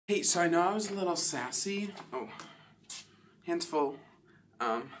Hey, so I know I was a little sassy. Oh, hands full.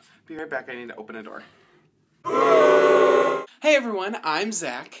 Be right back. I need to open a door. Hey everyone, I'm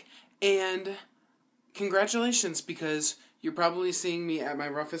Zach, and congratulations because you're probably seeing me at my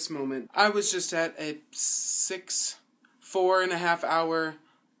roughest moment. I was just at a 4.5 hour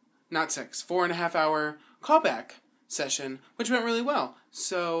callback session, which went really well.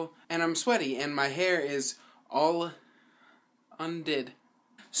 So, and I'm sweaty, and my hair is all undid.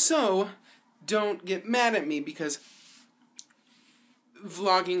 So, don't get mad at me because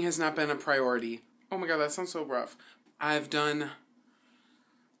vlogging has not been a priority. Oh my god, that sounds so rough. I've done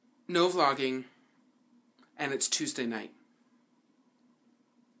no vlogging, and it's Tuesday night.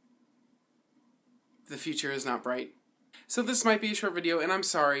 The future is not bright. So this might be a short video, and I'm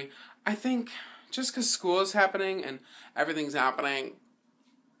sorry. I think just because school is happening and everything's happening,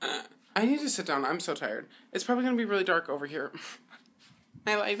 I need to sit down. I'm so tired. It's probably going to be really dark over here.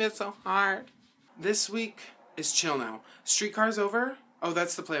 My life is so hard. This week is chill now. Streetcar's over. Oh,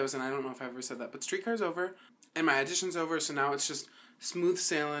 that's the play I was in. I don't know if I ever said that. But Streetcar's over. And my audition's over. So now it's just smooth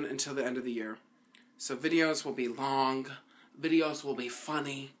sailing until the end of the year. So videos will be long. Videos will be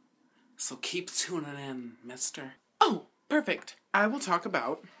funny. So keep tuning in, mister. Oh, perfect. I will talk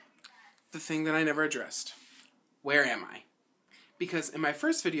about the thing that I never addressed. Where am I? Because in my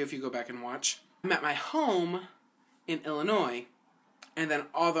first video, if you go back and watch, I'm at my home in Illinois. And then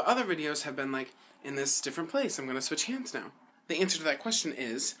all the other videos have been like, in this different place. I'm going to switch hands now. The answer to that question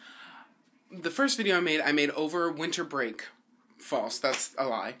is, the first video I made over winter break. False, that's a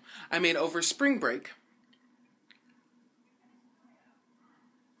lie. I made over spring break.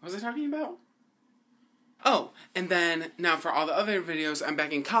 What was I talking about? Oh, and then now for all the other videos, I'm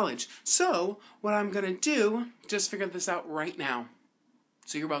back in college. So, what I'm going to do, just figured this out right now,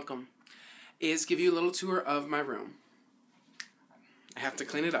 so you're welcome, is give you a little tour of my room. I have to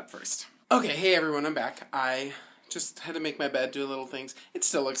clean it up first. Okay, hey everyone, I'm back. I just had to make my bed, do little things. It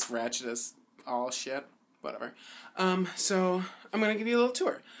still looks ratchet as all shit. Whatever. So, I'm going to give you a little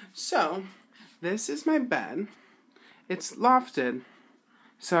tour. So, this is my bed. It's lofted,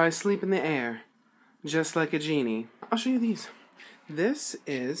 so I sleep in the air, just like a genie. I'll show you these. This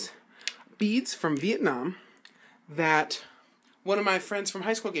is beads from Vietnam that one of my friends from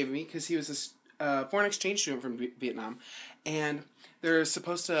high school gave me because he was a foreign exchange student from Vietnam. And they're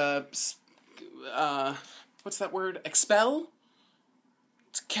supposed to, what's that word? Expel?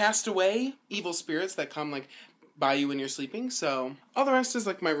 Cast away evil spirits that come, like, by you when you're sleeping. So, all the rest is,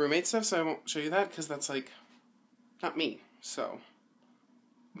 like, my roommate stuff, so I won't show you that because that's, like, not me. So,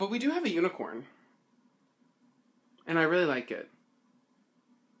 but we do have a unicorn. And I really like it.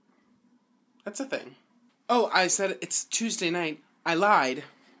 That's a thing. Oh, I said it's Tuesday night. I lied.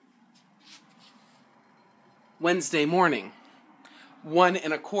 Wednesday morning.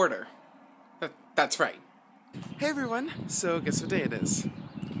 1:15. That's right. Hey everyone. So guess what day it is?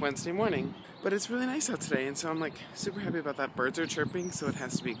 Wednesday morning. But it's really nice out today, and so I'm like super happy about that. Birds are chirping, so it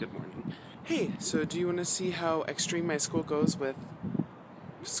has to be a good morning. Hey, so do you want to see how extreme my school goes with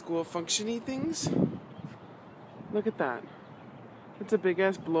school function-y things? Look at that. It's a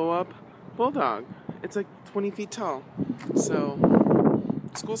big-ass blow-up bulldog. It's like 20 feet tall. So,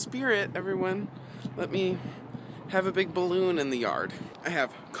 school spirit, everyone. Let me have a big balloon in the yard. I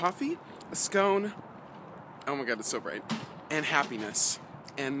have coffee, a scone, oh my god, it's so bright, and happiness.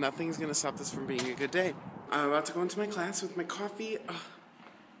 And nothing's gonna stop this from being a good day. I'm about to go into my class with my coffee. Ugh.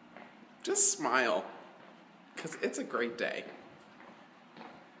 Just smile, because it's a great day.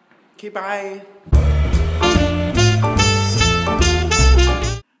 Okay, bye.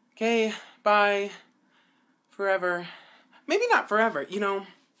 Okay, bye. Forever. Maybe not forever. You know,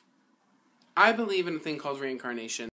 I believe in a thing called reincarnation.